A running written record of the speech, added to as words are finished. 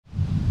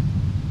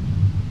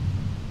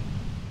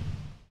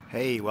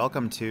Hey,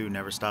 welcome to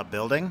Never Stop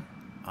Building.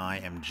 I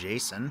am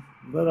Jason.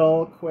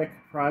 Little quick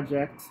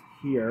project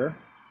here.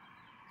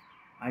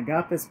 I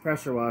got this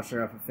pressure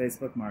washer off of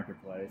Facebook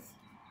Marketplace.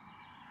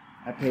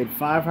 I paid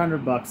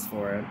 500 bucks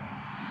for it.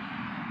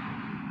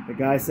 The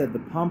guy said the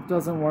pump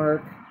doesn't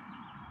work,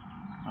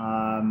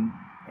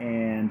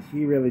 and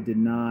he really did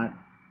not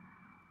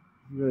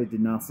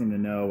seem to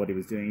know what he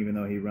was doing, even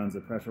though he runs a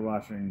pressure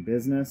washing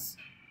business.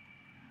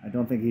 I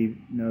don't think he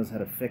knows how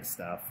to fix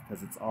stuff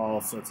because it's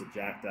all sorts of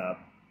jacked up.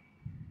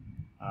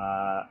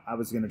 I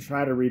was going to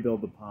try to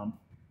rebuild the pump,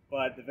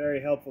 but the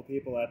very helpful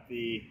people at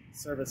the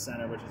service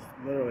center, which is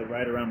literally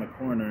right around the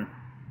corner,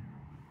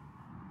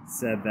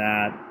 said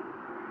that,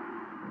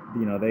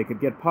 you know, they could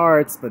get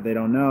parts, but they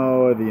don't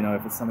know, you know,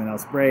 if something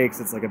else breaks,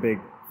 it's like a big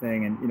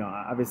thing. And, you know,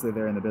 obviously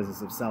they're in the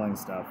business of selling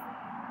stuff.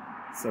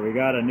 So we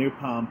got a new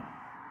pump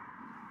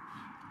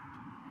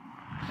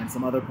and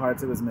some other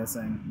parts it was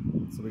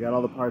missing. So we got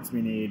all the parts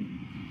we need.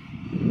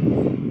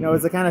 You know,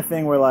 it's the kind of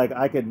thing where, like,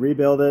 I could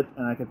rebuild it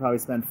and I could probably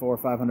spend $400 or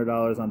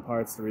 $500 on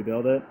parts to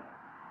rebuild it,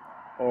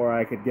 or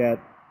I could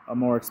get a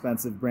more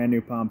expensive brand new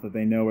pump that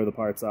they know where the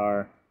parts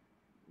are.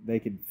 They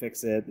could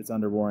fix it. It's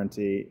under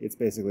warranty. It's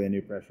basically a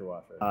new pressure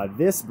washer.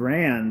 This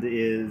brand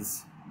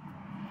is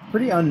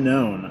pretty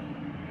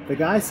unknown. The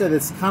guy said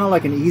it's kind of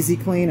like an Easy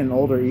Clean, an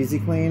older Easy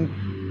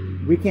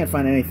Clean. We can't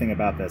find anything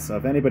about this, so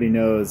if anybody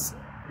knows,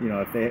 you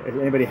know, if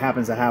anybody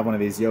happens to have one of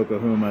these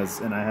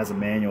Yokohumas and it has a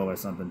manual or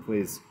something,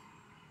 please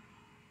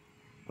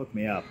hook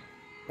me up.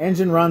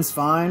 Engine runs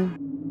fine.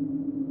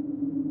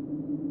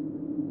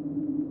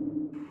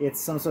 It's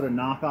some sort of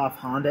knockoff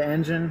Honda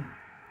engine,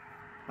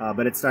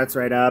 but it starts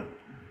right up.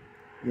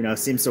 You know,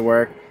 seems to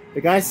work.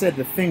 The guy said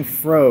the thing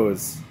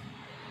froze.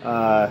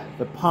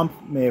 The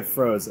pump may have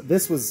froze.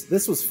 This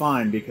was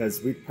fine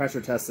because we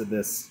pressure tested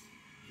this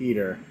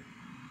heater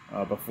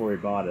before we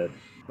bought it.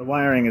 The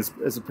wiring is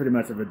pretty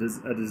much of a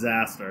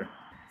disaster.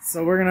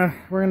 So we're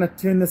gonna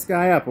tune this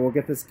guy up. We'll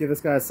give this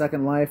guy a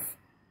second life,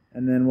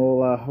 and then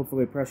we'll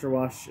hopefully pressure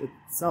wash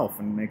itself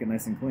and make it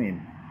nice and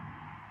clean.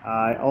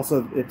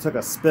 Also, it took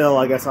a spill,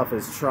 I guess, off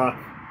his truck,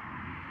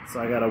 so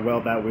I gotta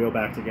weld that wheel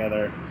back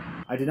together.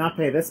 I did not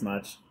pay this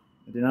much.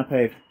 I did not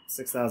pay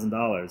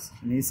 $6,000,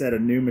 and he said a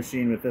new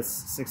machine with this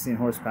 16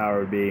 horsepower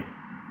would be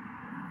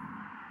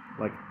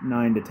like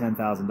 $9,000 to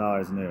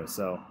 $10,000 new.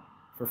 So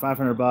for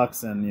 500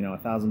 bucks and, you know,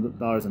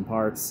 $1,000 in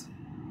parts,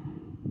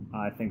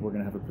 I think we're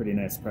gonna have a pretty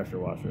nice pressure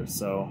washer.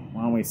 So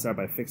why don't we start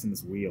by fixing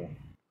this wheel?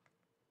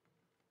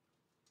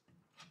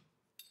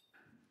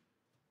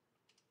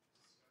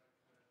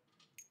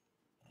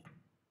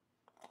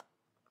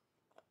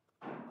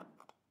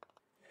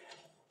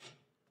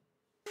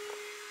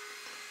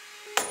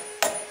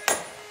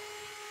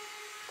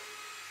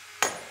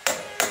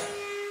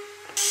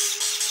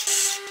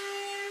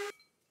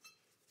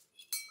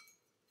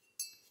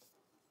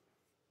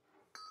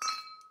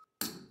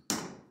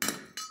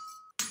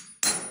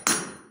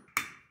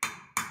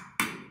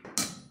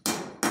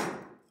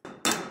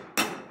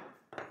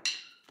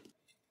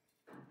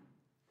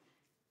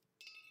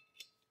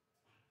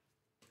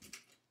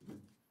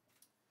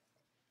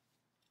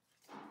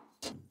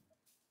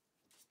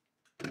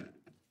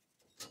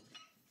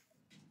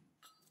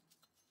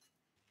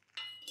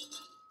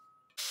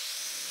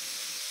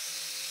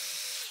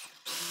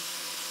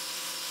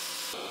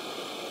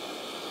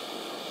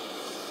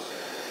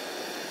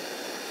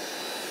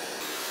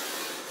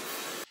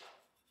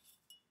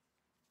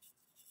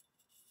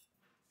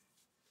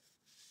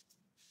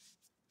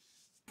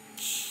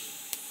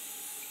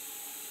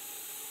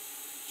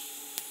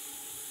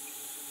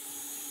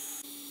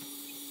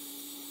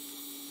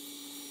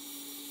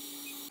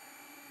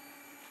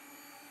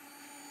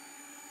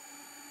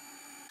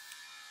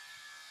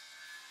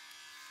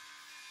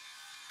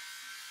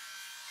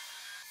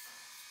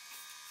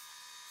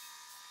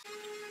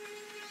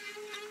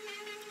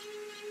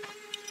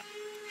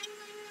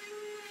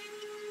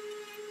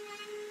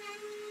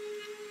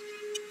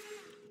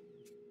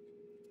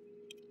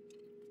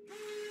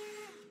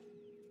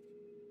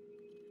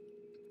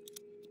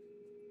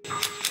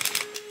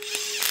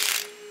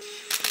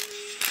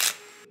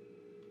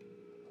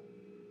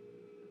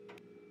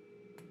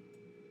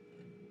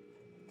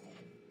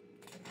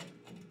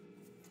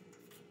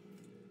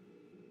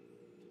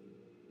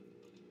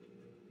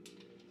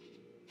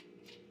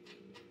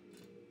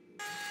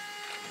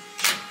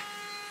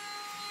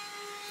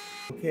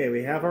 Okay,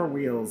 we have our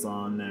wheels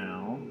on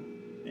now,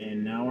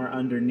 and now we're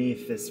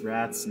underneath this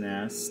rat's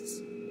nest,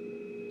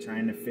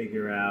 trying to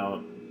figure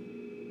out.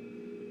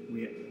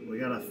 We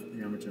got a.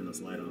 Here, I'm gonna turn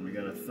this light on. We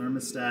got a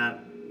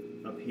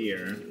thermostat up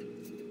here.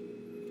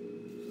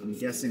 I'm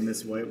guessing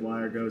this white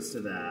wire goes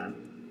to that.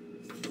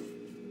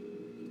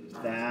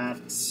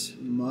 That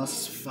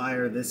must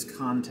fire this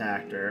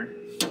contactor,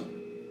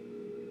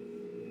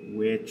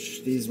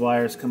 which these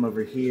wires come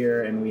over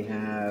here, and we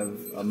have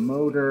a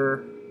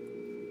motor.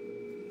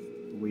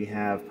 We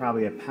have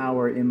probably a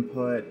power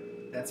input.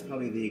 That's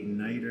probably the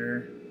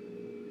igniter.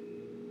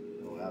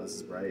 Oh wow, this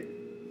is bright.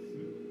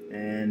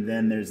 And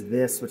then there's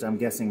this, which I'm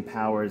guessing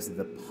powers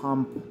the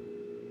pump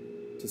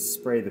to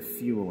spray the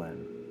fuel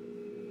in.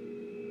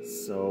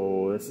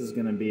 So this is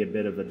going to be a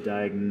bit of a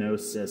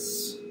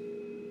diagnosis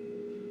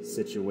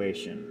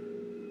situation.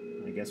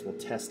 I guess we'll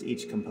test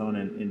each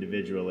component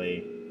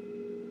individually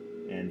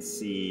and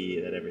see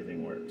that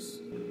everything works.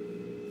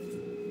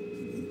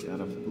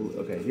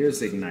 Okay,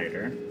 here's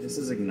igniter. This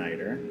is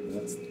igniter.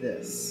 What's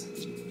this?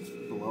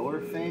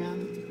 Blower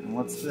fan? And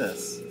what's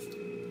this?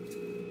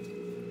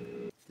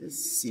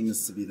 This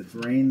seems to be the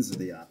brains of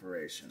the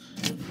operation.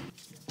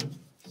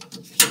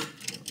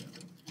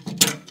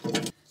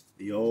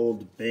 The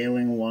old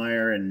baling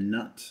wire and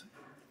nut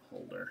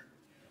holder.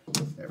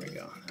 There we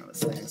go. Now let's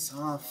take this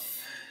off.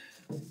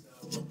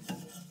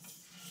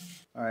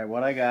 Alright,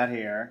 what I got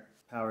here,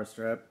 power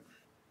strip.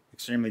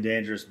 Extremely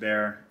dangerous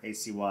bare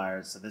AC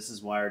wires. So this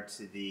is wired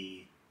to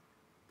the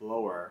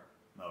blower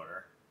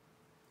motor.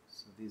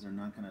 So these are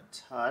not going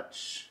to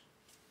touch.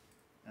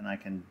 And I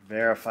can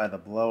verify the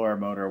blower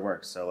motor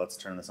works. So let's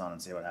turn this on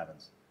and see what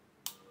happens.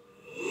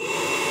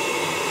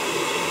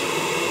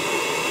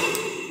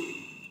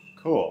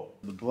 Cool.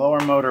 The blower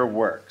motor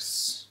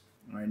works.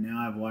 All right,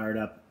 now I've wired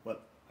up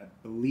what I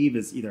believe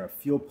is either a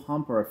fuel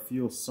pump or a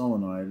fuel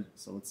solenoid.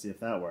 So let's see if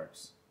that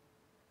works.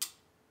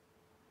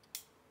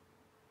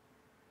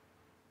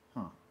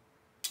 Huh.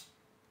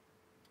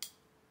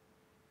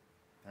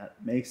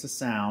 That makes a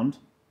sound.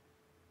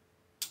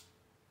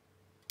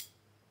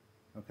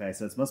 Okay,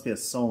 so it must be a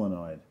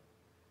solenoid.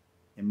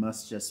 It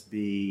must just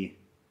be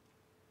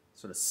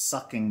sort of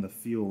sucking the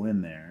fuel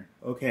in there.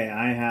 Okay,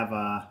 I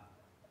have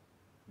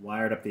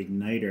wired up the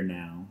igniter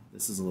now.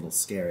 This is a little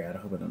scary. I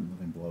hope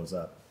nothing blows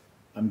up.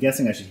 I'm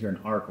guessing I should hear an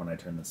arc when I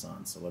turn this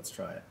on, so let's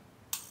try it.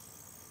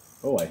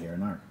 Oh, I hear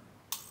an arc.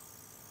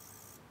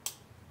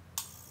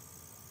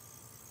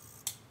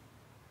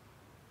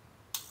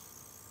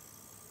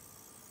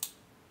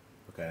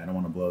 Okay, I don't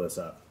want to blow this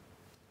up.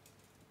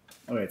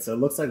 Okay, so it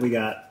looks like we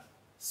got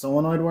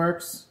solenoid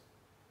works,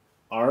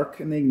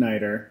 arc in the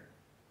igniter,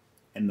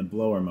 and the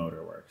blower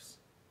motor works.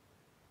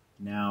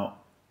 Now,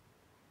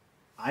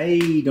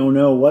 I don't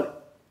know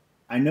what...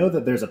 I know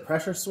that there's a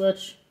pressure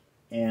switch,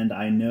 and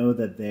I know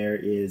that there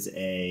is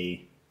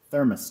a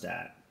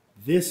thermostat.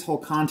 This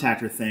whole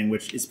contactor thing,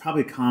 which is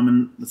probably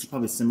common, this is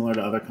probably similar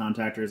to other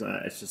contactors.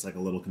 It's just like a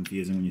little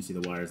confusing when you see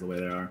the wires the way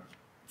they are.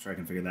 I'm sure I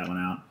can figure that one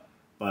out.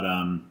 But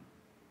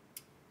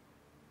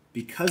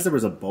because there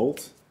was a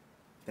bolt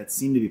that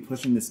seemed to be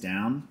pushing this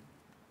down,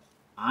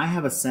 I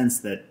have a sense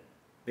that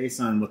based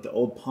on what the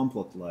old pump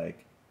looked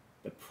like,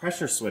 the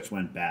pressure switch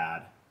went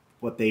bad.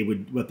 What they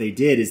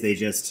did is they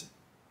just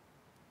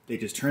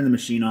turned the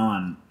machine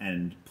on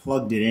and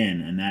plugged it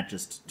in, and that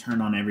just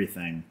turned on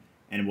everything,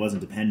 and it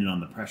wasn't dependent on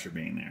the pressure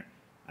being there.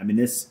 I mean,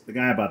 the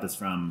guy I bought this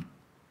from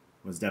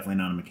was definitely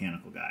not a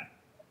mechanical guy,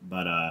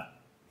 but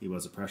he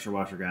was a pressure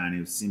washer guy, and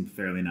he seemed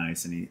fairly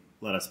nice, and he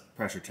let us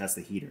pressure test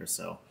the heater,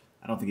 so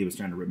I don't think he was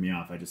trying to rip me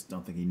off. I just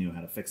don't think he knew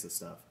how to fix this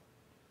stuff.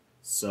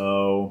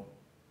 So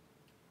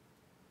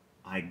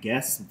I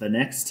guess the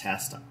next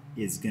test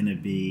is going to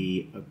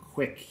be a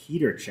quick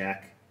heater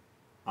check.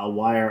 I'll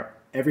wire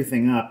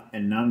everything up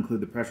and not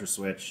include the pressure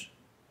switch.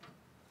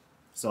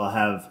 So I'll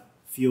have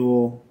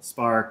fuel,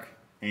 spark,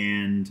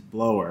 and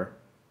blower,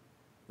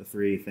 the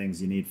three things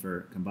you need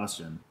for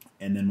combustion.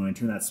 And then when I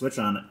turn that switch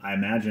on, I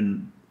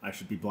imagine I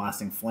should be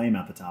blasting flame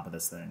out the top of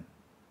this thing.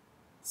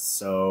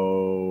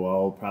 So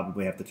I'll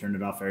probably have to turn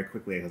it off very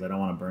quickly because I don't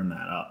want to burn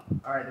that up.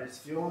 All right, there's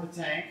fuel in the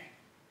tank.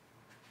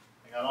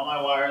 I got all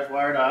my wires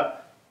wired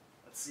up.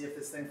 Let's see if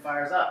this thing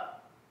fires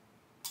up.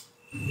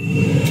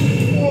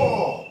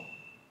 Whoa!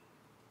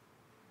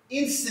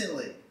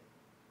 Instantly.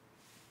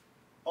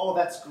 Oh,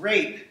 that's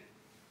great.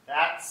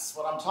 That's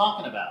what I'm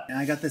talking about. And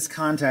I got this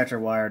contactor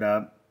wired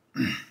up.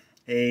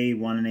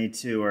 A1 and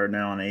A2 are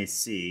now on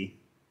AC.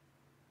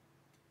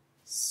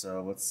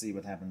 So let's see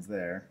what happens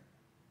there.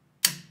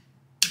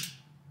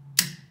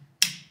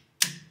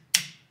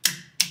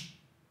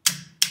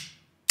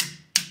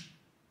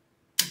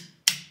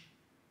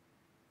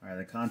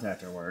 Alright, the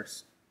contactor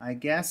works. I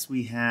guess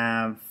we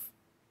have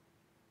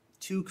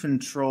two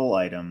control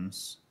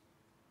items.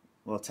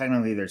 Well,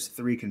 technically there's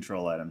three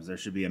control items. There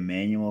should be a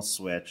manual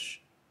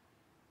switch,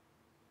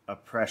 a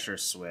pressure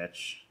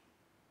switch,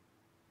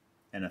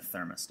 and a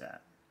thermostat.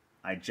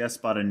 I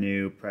just bought a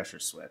new pressure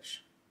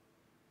switch.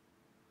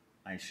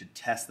 I should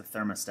test the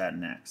thermostat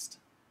next.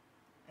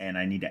 And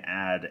I need to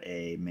add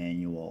a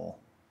manual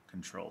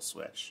control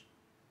switch.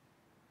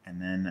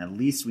 And then at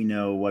least we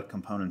know what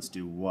components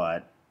do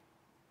what.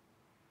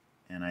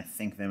 And I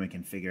think then we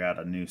can figure out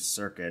a new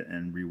circuit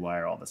and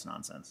rewire all this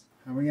nonsense.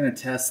 How are we going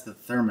to test the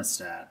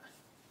thermostat?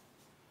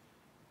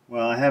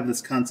 Well, I have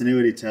this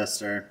continuity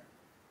tester.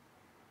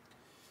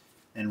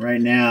 And right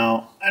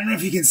now, I don't know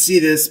if you can see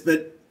this,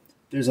 but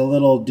there's a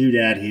little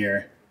doodad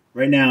here.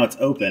 Right now it's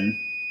open,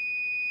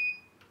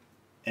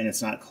 and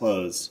it's not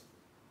closed.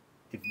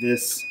 If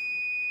this...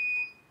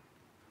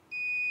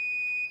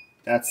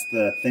 That's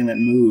the thing that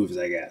moves,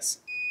 I guess.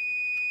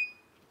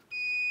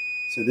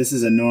 So this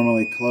is a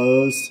normally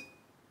closed,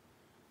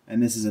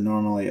 and this is a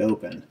normally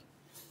open.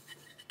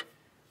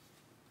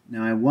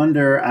 Now I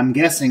wonder, I'm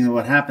guessing that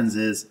what happens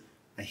is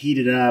I heat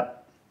it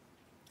up,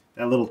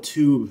 that little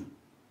tube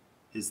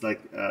is like,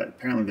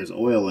 apparently there's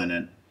oil in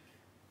it.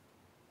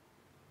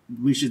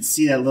 We should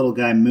see that little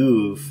guy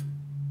move,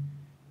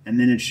 and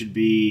then it should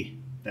be,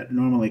 that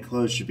normally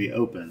closed should be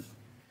open.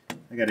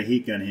 I got a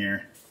heat gun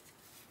here,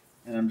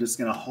 and I'm just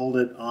going to hold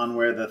it on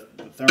where the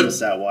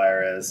thermostat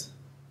wire is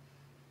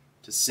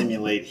to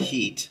simulate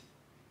heat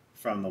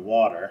from the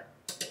water.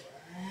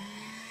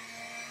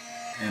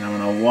 And I'm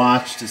going to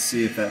watch to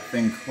see if that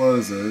thing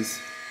closes.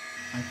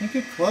 I think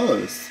it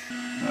closed.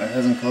 No, it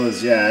hasn't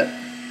closed yet.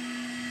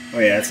 Oh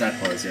yeah, it's not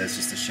closed yet, it's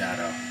just a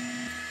shadow.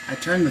 I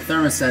turned the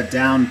thermostat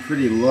down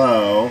pretty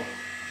low.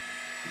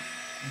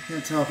 I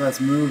can't tell if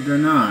that's moved or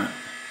not.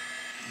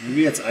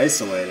 Maybe it's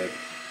isolated.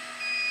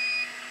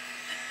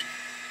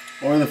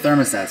 Or the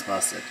thermostat's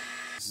busted.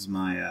 This is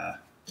my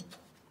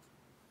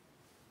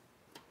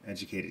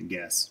educated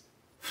guess.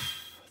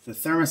 The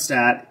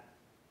thermostat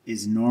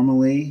is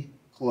normally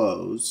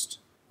closed,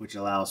 which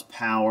allows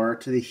power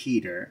to the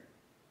heater.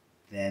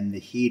 Then the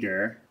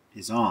heater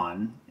is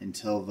on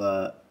until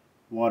the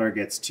water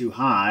gets too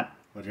hot,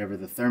 whatever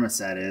the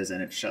thermostat is,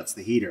 and it shuts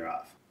the heater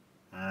off.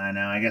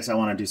 Now I guess I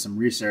want to do some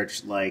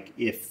research, like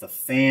if the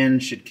fan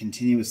should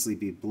continuously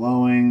be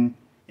blowing,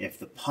 if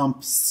the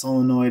pump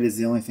solenoid is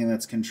the only thing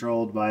that's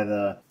controlled by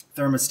the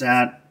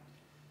thermostat,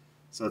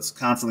 so it's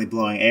constantly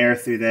blowing air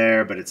through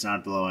there, but it's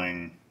not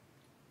blowing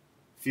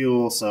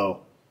fuel,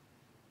 so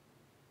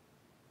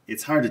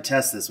it's hard to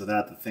test this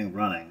without the thing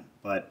running,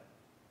 but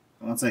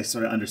once I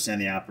sort of understand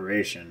the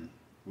operation,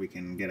 we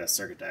can get a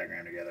circuit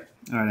diagram together.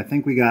 All right, I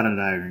think we got a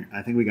diagram.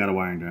 I think we got a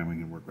wiring diagram we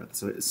can work with.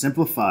 So it's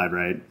simplified,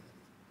 right?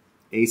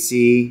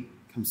 AC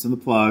comes from the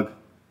plug.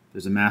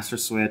 There's a master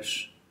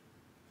switch.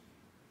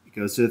 It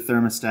goes to the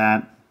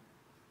thermostat.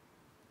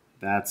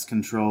 That's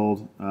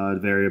controlled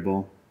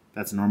variable.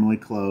 That's normally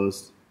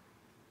closed.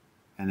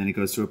 And then it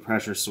goes to a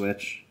pressure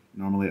switch,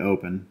 normally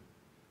open.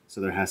 So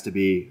there has to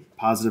be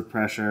positive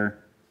pressure,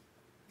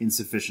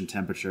 insufficient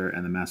temperature,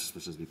 and the master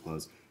switch has to be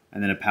closed.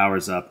 And then it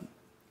powers up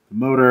the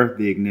motor,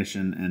 the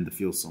ignition, and the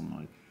fuel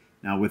solenoid.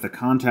 Now with a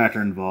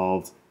contactor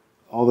involved,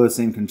 all those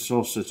same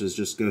control switches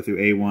just go through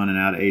A1 and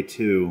out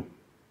A2.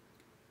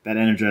 That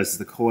energizes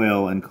the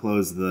coil and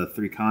closes the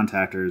three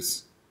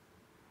contactors,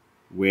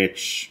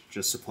 which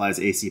just supplies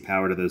AC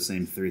power to those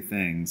same three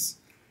things.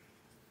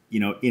 You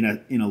know,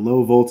 in a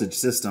low voltage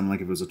system, like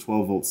if it was a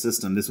 12-volt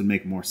system, this would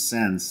make more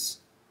sense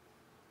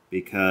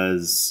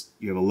because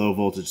you have a low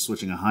voltage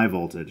switching a high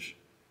voltage.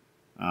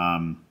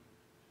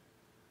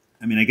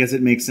 I mean, I guess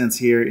it makes sense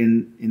here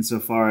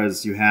insofar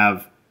as you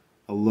have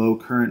a low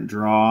current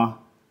draw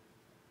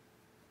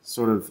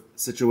sort of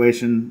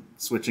situation,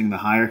 switching the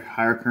higher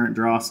current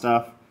draw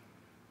stuff.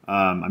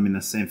 I mean,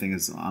 the same thing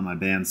as on my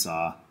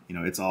bandsaw. You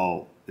know, it's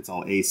all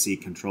AC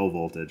control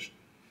voltage.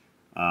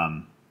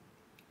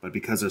 But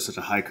because there's such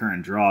a high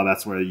current draw,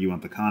 that's where you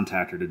want the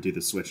contactor to do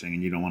the switching,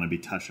 and you don't want to be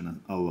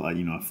touching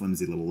a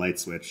flimsy little light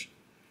switch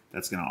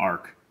that's going to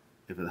arc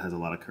if it has a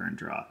lot of current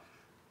draw.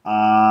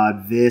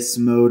 This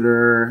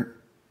motor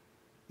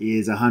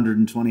is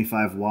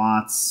 125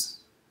 watts.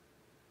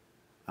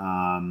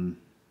 The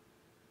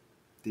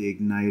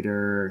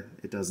igniter,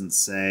 it doesn't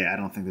say. I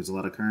don't think there's a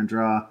lot of current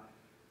draw.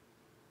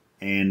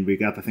 And we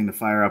got the thing to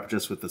fire up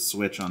just with the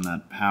switch on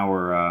that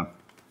power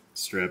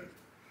strip.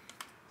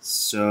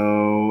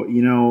 So,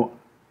 you know,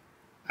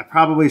 I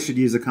probably should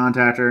use a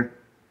contactor.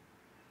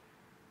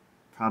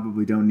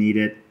 Probably don't need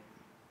it.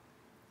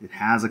 It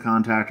has a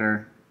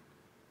contactor.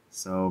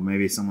 So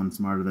maybe someone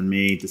smarter than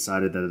me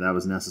decided that that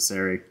was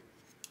necessary.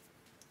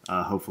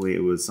 Hopefully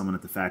it was someone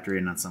at the factory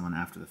and not someone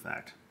after the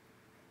fact.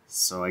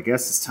 So I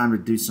guess it's time to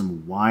do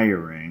some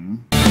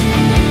wiring.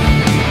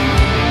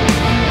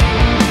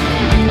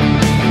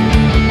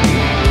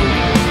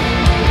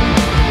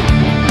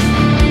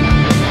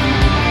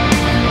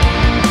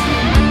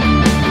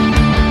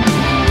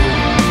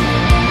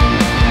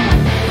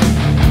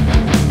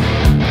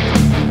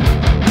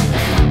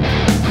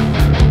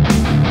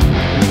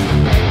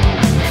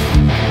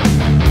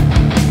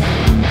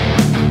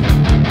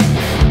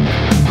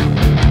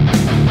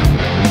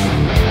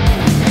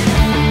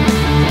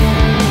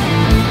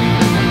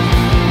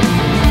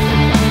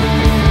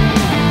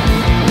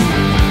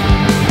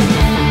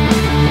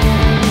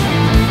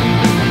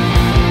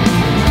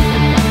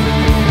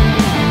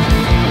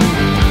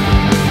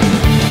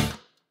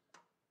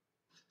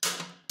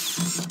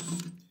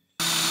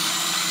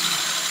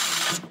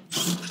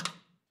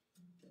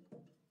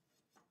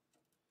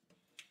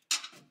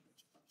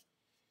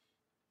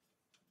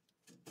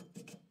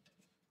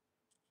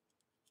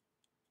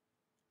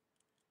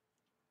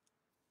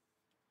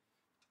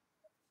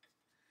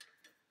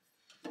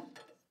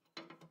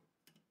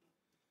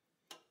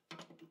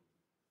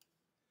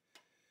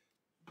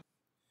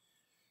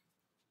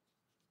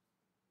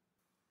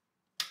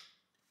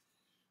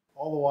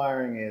 All the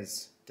wiring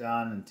is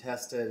done and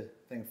tested.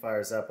 Thing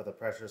fires up with a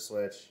pressure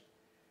switch.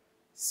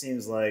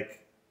 Seems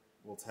like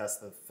we'll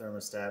test the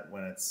thermostat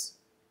when it's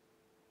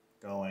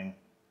going.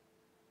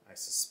 I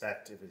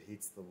suspect if it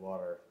heats the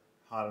water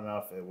hot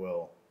enough, it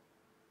will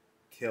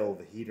kill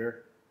the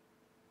heater.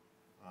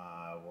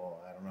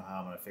 Well, I don't know how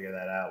I'm going to figure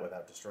that out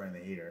without destroying the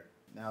heater.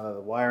 Now that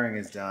the wiring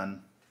is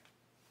done,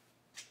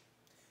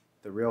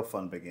 the real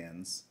fun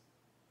begins,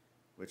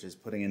 which is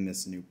putting in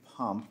this new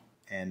pump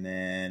and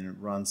then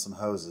run some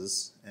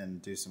hoses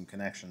and do some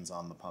connections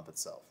on the pump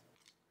itself.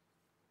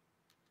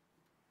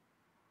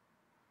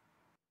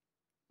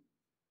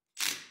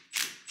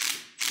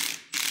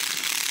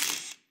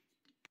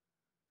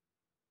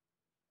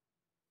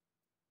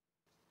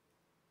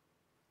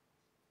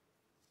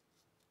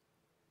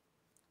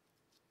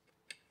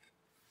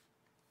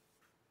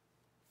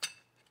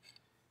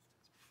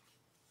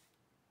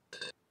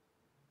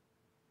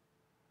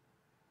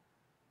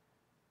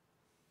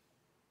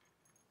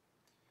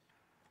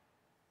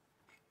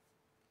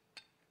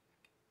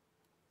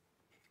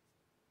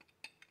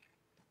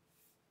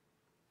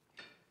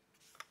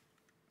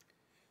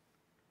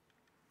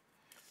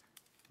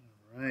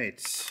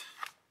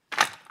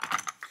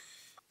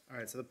 All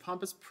right, so the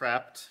pump is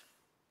prepped.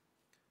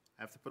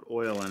 I have to put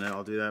oil in it.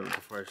 I'll do that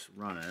before I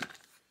run it.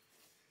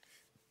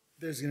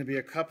 There's going to be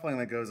a coupling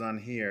that goes on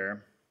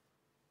here,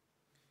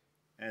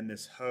 and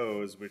this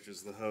hose, which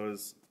is the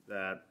hose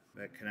that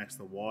connects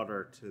the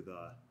water to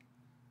the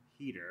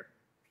heater.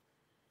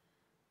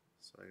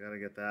 So I got to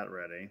get that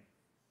ready.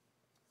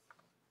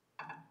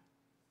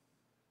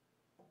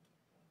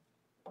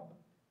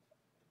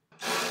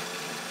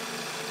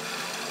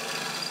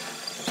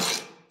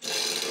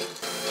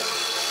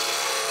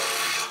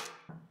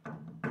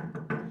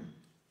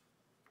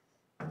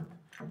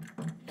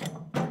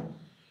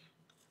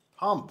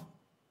 Pump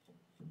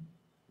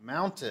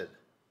mounted.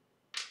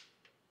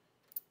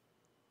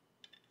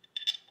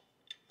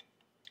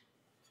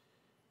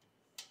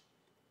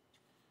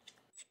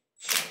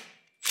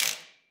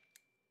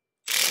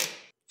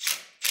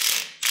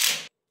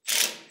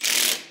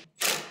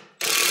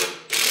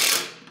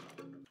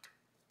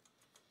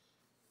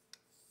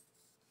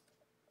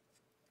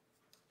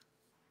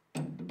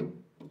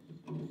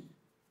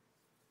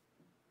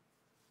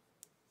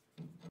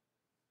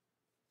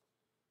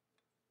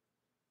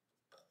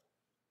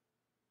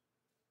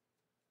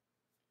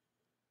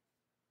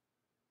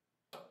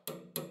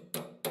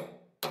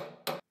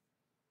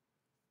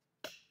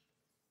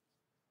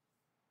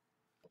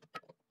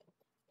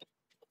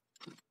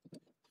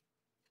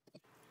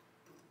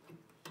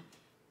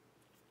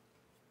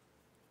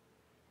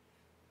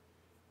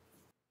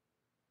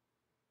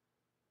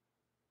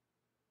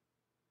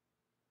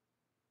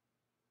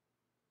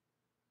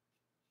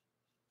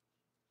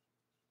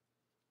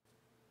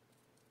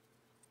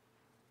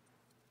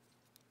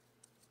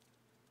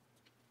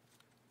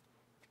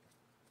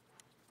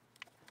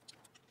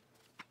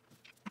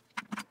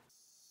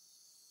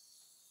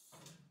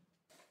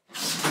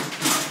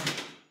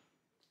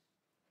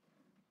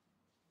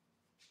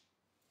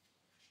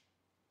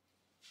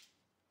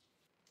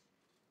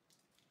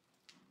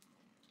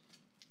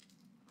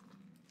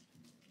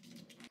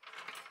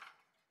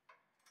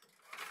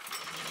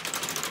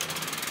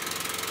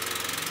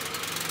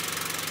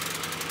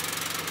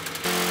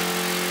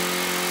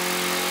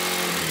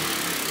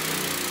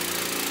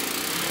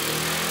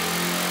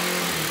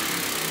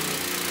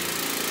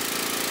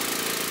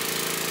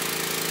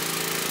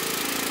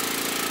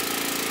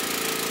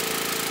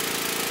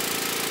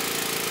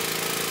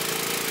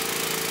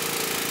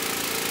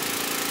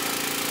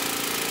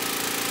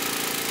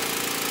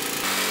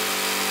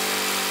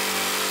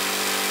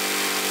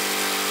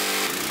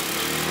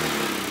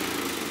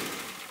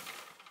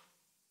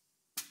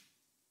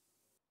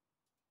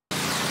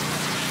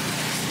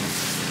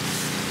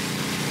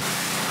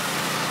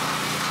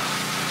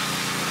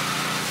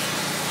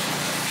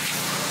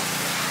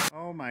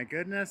 Oh my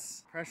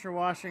goodness, pressure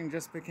washing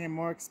just became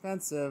more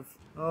expensive.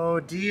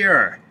 Oh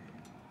dear.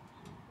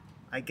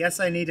 I guess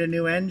I need a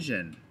new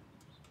engine.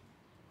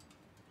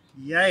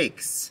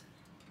 Yikes.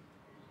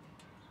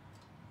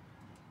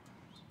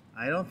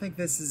 I don't think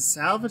this is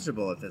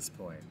salvageable at this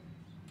point.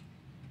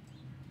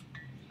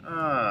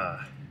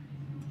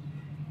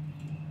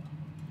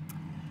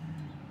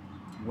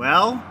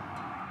 Well,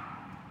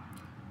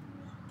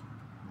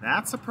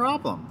 that's a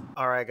problem.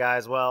 All right,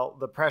 guys. Well,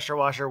 the pressure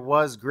washer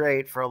was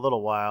great for a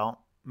little while,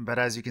 but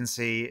as you can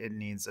see, it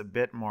needs a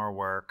bit more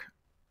work.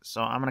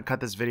 So I'm going to cut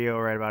this video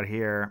right about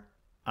here.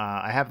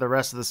 I have the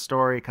rest of the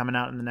story coming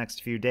out in the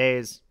next few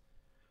days.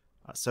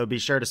 So be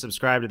sure to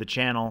subscribe to the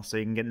channel so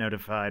you can get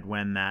notified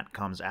when that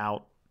comes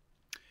out.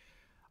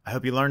 I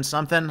hope you learned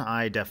something.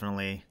 I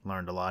definitely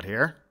learned a lot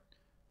here.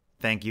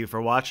 Thank you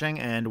for watching,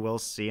 and we'll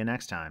see you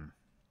next time.